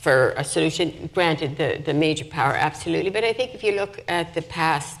U.S. for a solution, granted the major power, absolutely, but I think if you look at the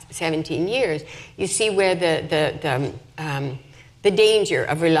past 17 years, you see where the danger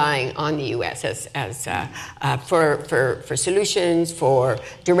of relying on the U.S. for solutions, for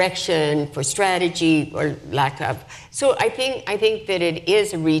direction, for strategy, or lack of. So I think that it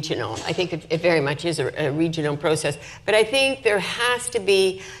is a regional. I think it very much is a regional process. But I think there has to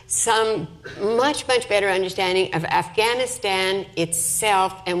be some much better understanding of Afghanistan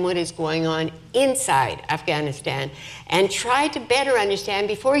itself and what is going on inside Afghanistan, and try to better understand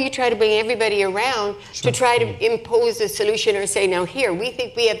before you try to bring everybody around to try to impose a solution or say, now here, we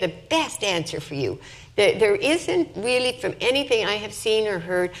think we have the best answer for you. There isn't really, from anything I have seen or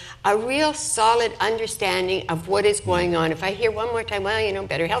heard, a real solid understanding of what is going on. If I hear one more time, well,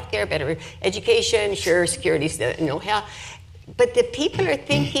 better healthcare, better education, sure, security's no hell. But the people are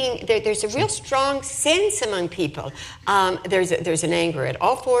thinking, there's a real strong sense among people. There's an anger at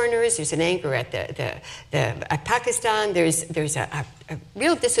all foreigners. There's an anger at at Pakistan. There's a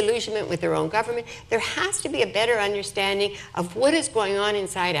real disillusionment with their own government. There has to be a better understanding of what is going on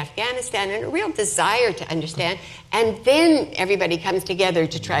inside Afghanistan and a real desire to understand. And then everybody comes together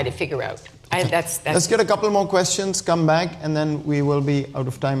to try to figure out. That's Let's get a couple more questions, come back, and then we will be out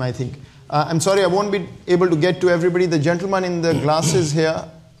of time, I think. I'm sorry, I won't be able to get to everybody. The gentleman in the glasses here,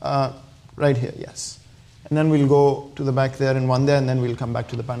 right here, yes. And then we'll go to the back there and one there, and then we'll come back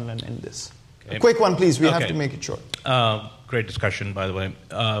to the panel and end this. Okay. A quick one, please. We have to make it short. Great discussion, by the way.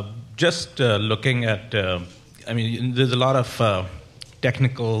 Just looking at, there's a lot of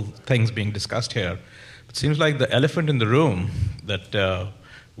technical things being discussed here. It seems like the elephant in the room that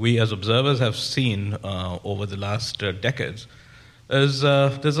we as observers have seen over the last decades is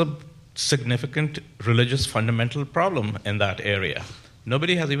there's a significant religious fundamental problem in that area.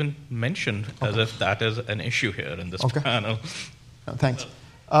 Nobody has even mentioned as if that is an issue here in this panel. Thanks.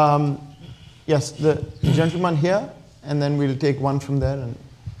 Yes, the gentleman here, and then we'll take one from there and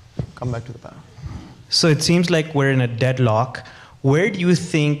come back to the panel. So it seems like we're in a deadlock. Where do you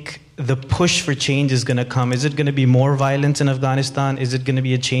think the push for change is going to come? Is it going to be more violence in Afghanistan? Is it going to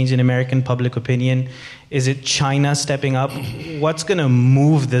be a change in American public opinion? Is it China stepping up? What's going to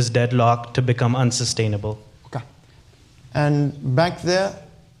move this deadlock to become unsustainable? Okay. And back there,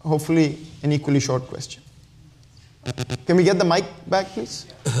 hopefully an equally short question. Can we get the mic back, please?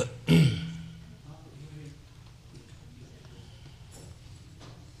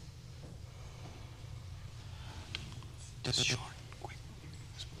 Just short, quick.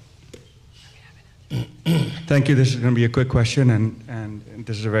 Thank you. This is going to be a quick question, and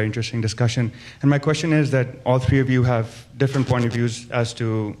this is a very interesting discussion. And my question is that all three of you have different point of views as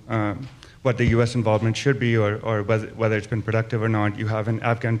to what the U.S. involvement should be, or whether it's been productive or not. You have an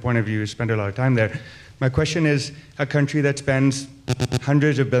Afghan point of view. You spend a lot of time there. My question is, a country that spends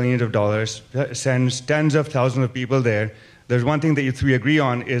hundreds of billions of dollars, sends tens of thousands of people there, there's one thing that you three agree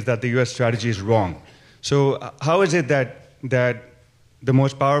on, is that the U.S. strategy is wrong. So how is it that the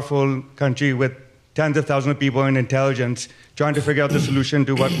most powerful country with tens of thousands of people in intelligence trying to figure out the solution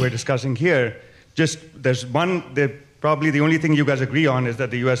to what we're discussing here, probably the only thing you guys agree on is that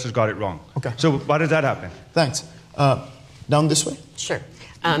the U.S. has got it wrong. Okay. So why does that happen? Thanks. Down this way? Sure.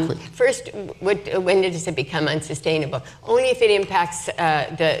 First, when does it become unsustainable? Only if it impacts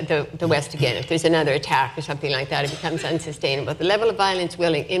the West again. If there's another attack or something like that, it becomes unsustainable. The level of violence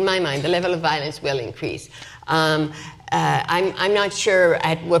will, in my mind, the level of violence will increase. I'm not sure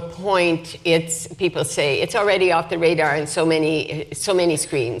at what point people say it's already off the radar in so many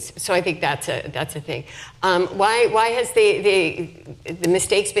screens. So I think that's a thing. Why has the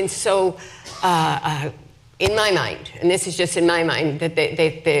mistakes been so? In my mind, and this is just in my mind, that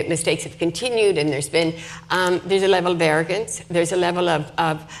the mistakes have continued, and there's a level of arrogance, there's a level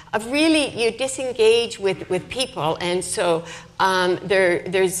of really, you disengage with people, and so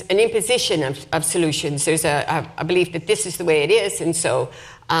there's an imposition of solutions. There's a belief that this is the way it is, and so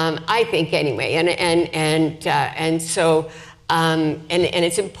I think anyway, and so. And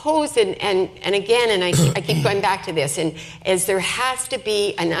it's imposed, and again, and I keep going back to this, and as there has to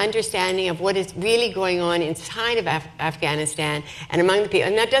be an understanding of what is really going on inside of Afghanistan and among the people.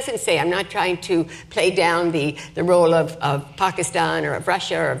 And that doesn't say, I'm not trying to play down the role of Pakistan or of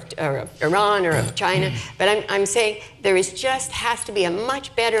Russia or of Iran or of China, but I'm saying there has to be a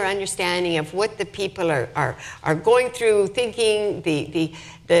much better understanding of what the people are going through, thinking,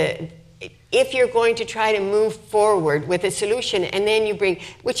 if you're going to try to move forward with a solution, and then you bring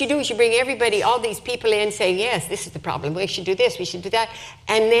everybody, all these people in, saying, yes, this is the problem, we should do this, we should do that,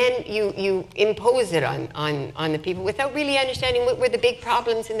 and then you impose it on the people without really understanding what were the big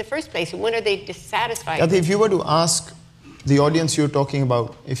problems in the first place, and when are they dissatisfied. Kathy, if you were to ask the audience you're talking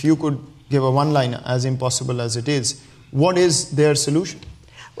about, if you could give a one-liner, as impossible as it is, what is their solution?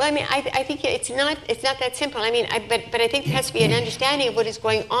 Well, I mean, I think it's not that simple. I mean, but I think there has to be an understanding of what is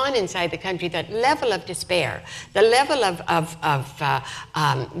going on inside the country, that level of despair, the level of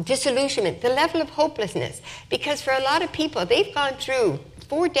disillusionment, the level of hopelessness. Because for a lot of people, they've gone through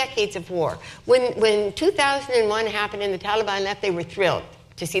 4 decades of war. When 2001 happened and the Taliban left, they were thrilled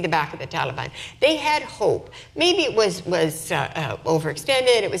to see the back of the Taliban. They had hope. Maybe it was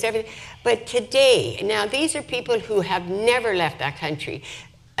overextended, it was everything. But today, now these are people who have never left that country.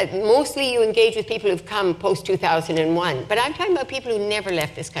 Mostly you engage with people who've come post-2001, but I'm talking about people who never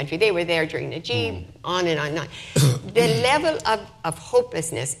left this country. They were there during Najib, on and on and on. The level of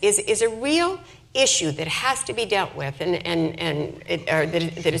hopelessness is a real issue that has to be dealt with,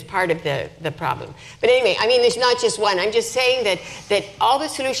 that is part of the problem. But anyway, I mean, there's not just one. I'm just saying that all the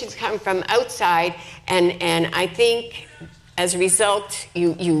solutions come from outside, and I think as a result,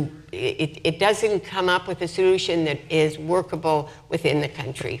 it doesn't come up with a solution that is workable within the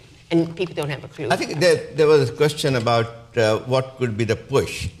country, and people don't have a clue. I think there was a question about what could be the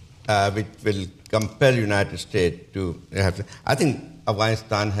push which will compel United States to have. I think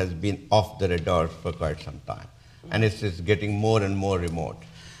Afghanistan has been off the radar for quite some time, and it's getting more and more remote.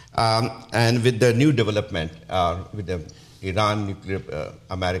 And with the new development, with the Iran nuclear,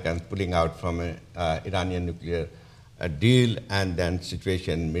 Americans pulling out from Iranian nuclear deal, and then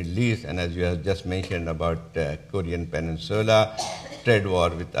situation in the Middle East, and as you have just mentioned about Korean Peninsula, trade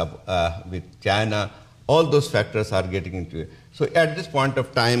war with China, all those factors are getting into it. So at this point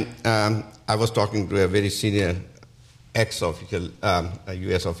of time, I was talking to a very senior ex-official,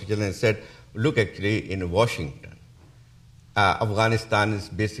 U.S. official, and said, look, actually in Washington, Afghanistan is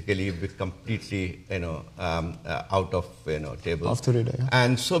basically completely, out of, table. Off the radar, yeah.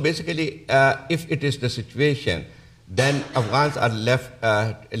 And so basically, if it is the situation, then Afghans are left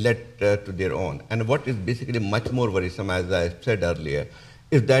to their own. And what is basically much more worrisome, as I said earlier,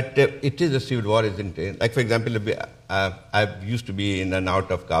 is that it is a civil war, isn't it? Like, for example, I used to be in and out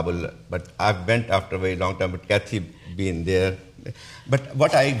of Kabul, but I went after a very long time, but Kathy been there. But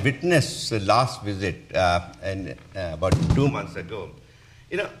what I witnessed last visit about 2 months ago,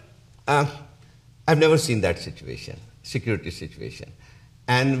 I've never seen that situation. security situation.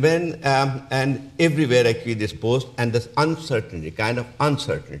 And when and everywhere actually this post and this uncertainty, kind of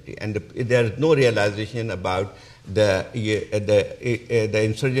uncertainty, and there is no realization about the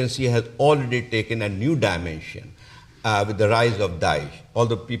insurgency has already taken a new dimension with the rise of Daesh.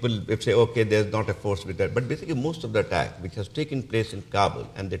 Although people say, okay, there's not a force with that, but basically most of the attack which has taken place in Kabul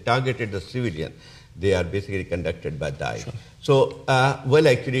and they targeted the civilian, they are basically conducted by Daesh. Sure. So, well,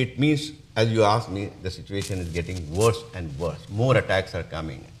 actually, it means, as you asked me, the situation is getting worse and worse. More attacks are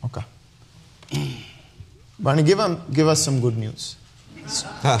coming. Okay. Barney, give us some good news. It's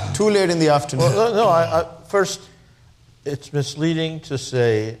too late in the afternoon. Well, no, first, it's misleading to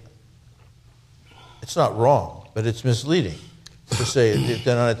say, it's not wrong, but it's misleading to say the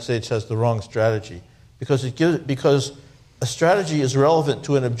United States has the wrong strategy because a strategy is relevant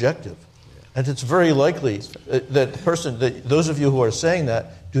to an objective. And it's very likely that those of you who are saying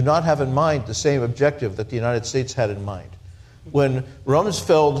that do not have in mind the same objective that the United States had in mind. When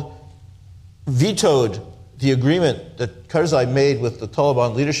Rumsfeld vetoed the agreement that Karzai made with the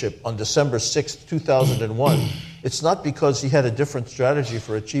Taliban leadership on December 6, 2001, it's not because he had a different strategy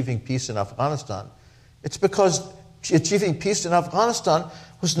for achieving peace in Afghanistan. It's because achieving peace in Afghanistan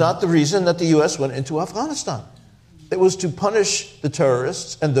was not the reason that the U.S. went into Afghanistan. It was to punish the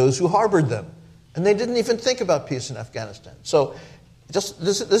terrorists and those who harbored them. And they didn't even think about peace in Afghanistan. So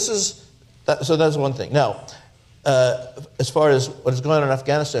so that's one thing. Now, as far as what is going on in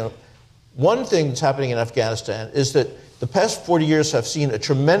Afghanistan, one thing that's happening in Afghanistan is that the past 40 years have seen a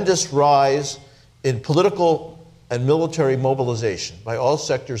tremendous rise in political and military mobilization by all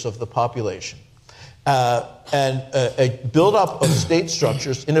sectors of the population. And a buildup of state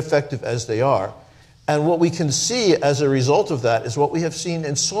structures, ineffective as they are. And what we can see as a result of that is what we have seen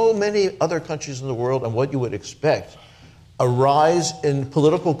in so many other countries in the world and what you would expect, a rise in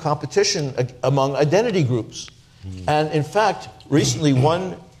political competition among identity groups. And in fact, recently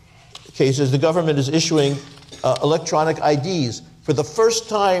one case is the government is issuing electronic IDs. For the first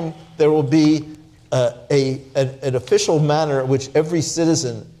time, there will be an official manner in which every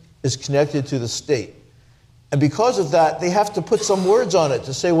citizen is connected to the state. And because of that, they have to put some words on it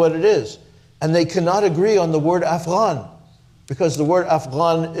to say what it is. And they cannot agree on the word Afghan, because the word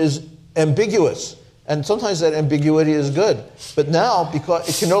Afghan is ambiguous. And sometimes that ambiguity is good. But now, because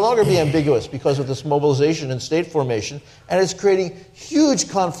it can no longer be ambiguous because of this mobilization and state formation, and it's creating huge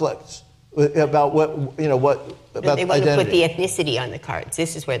conflicts about about they want identity. to put the ethnicity on the cards.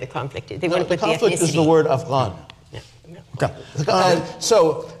 This is where the conflict is. They want to put the conflict ethnicity. is the word Afghan. Okay.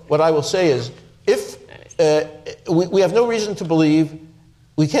 So what I will say is, if we have no reason to believe,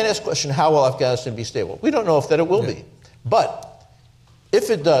 we can't ask the question, how will Afghanistan be stable? We don't know if that it will be. But if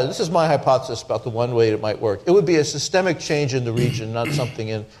it does, this is my hypothesis about the one way it might work, it would be a systemic change in the region, not something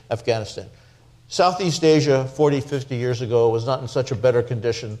in Afghanistan. Southeast Asia 40, 50 years ago was not in such a better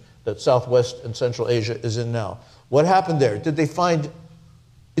condition that Southwest and Central Asia is in now. What happened there? Did they find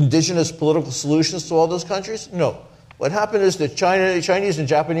indigenous political solutions to all those countries? No. What happened is that Chinese and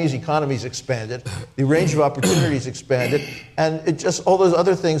Japanese economies expanded, the range of opportunities expanded, and all those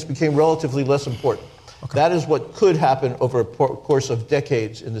other things became relatively less important. Okay. That is what could happen over a course of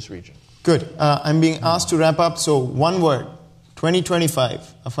decades in this region. Good. I'm being asked to wrap up, so one word,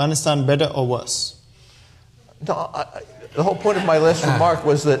 2025, Afghanistan better or worse? No, the whole point of my last remark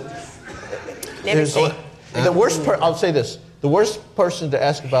was that I'll say this, the worst person to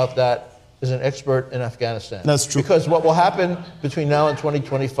ask about that is an expert in Afghanistan. That's true. Because what will happen between now and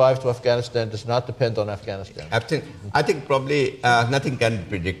 2025 to Afghanistan does not depend on Afghanistan. I think probably nothing can be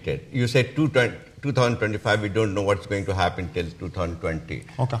predicted. You said 2025, we don't know what's going to happen till 2020.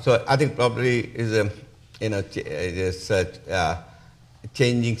 Okay. So I think probably is such a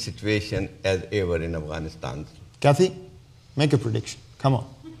changing situation as ever in Afghanistan. Kathy, make a prediction. Come on.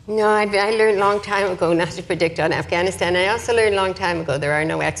 No, I learned a long time ago not to predict on Afghanistan. I also learned a long time ago there are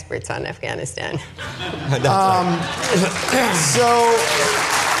no experts on Afghanistan.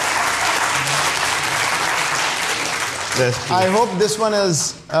 I hope this one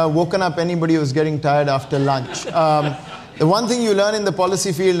has woken up anybody who's getting tired after lunch. The one thing you learn in the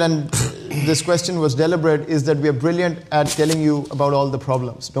policy field, and this question was deliberate, is that we are brilliant at telling you about all the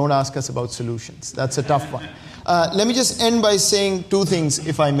problems. Don't ask us about solutions. That's a tough one. Let me just end by saying two things,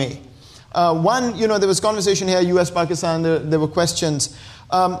 if I may. One, there was conversation here, US-Pakistan, there were questions.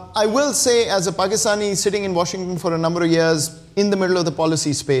 I will say, as a Pakistani sitting in Washington for a number of years, in the middle of the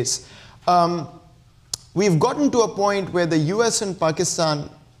policy space, we've gotten to a point where the US and Pakistan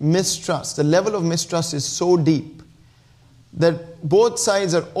mistrust, the level of mistrust is so deep that both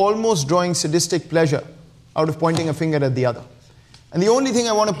sides are almost drawing sadistic pleasure out of pointing a finger at the other. And the only thing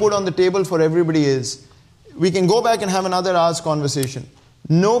I want to put on the table for everybody is we can go back and have another hour's conversation.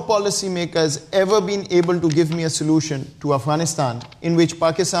 No policymaker has ever been able to give me a solution to Afghanistan in which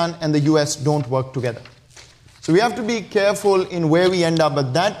Pakistan and the US don't work together. So we have to be careful in where we end up,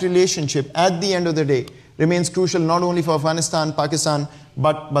 but that relationship at the end of the day remains crucial not only for Afghanistan, Pakistan,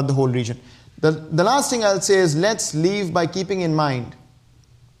 but the whole region. The last thing I'll say is let's leave by keeping in mind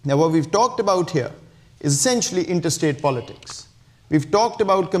that what we've talked about here is essentially interstate politics. We've talked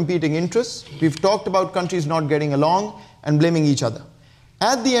about competing interests. We've talked about countries not getting along and blaming each other.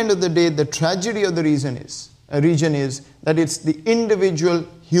 At the end of the day, the tragedy of the region is that it's the individual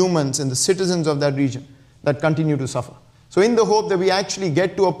humans and the citizens of that region that continue to suffer. So in the hope that we actually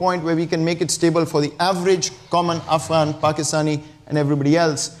get to a point where we can make it stable for the average common Afghan, Pakistani, and everybody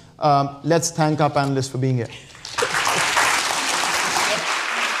else, let's thank our panelists for being here.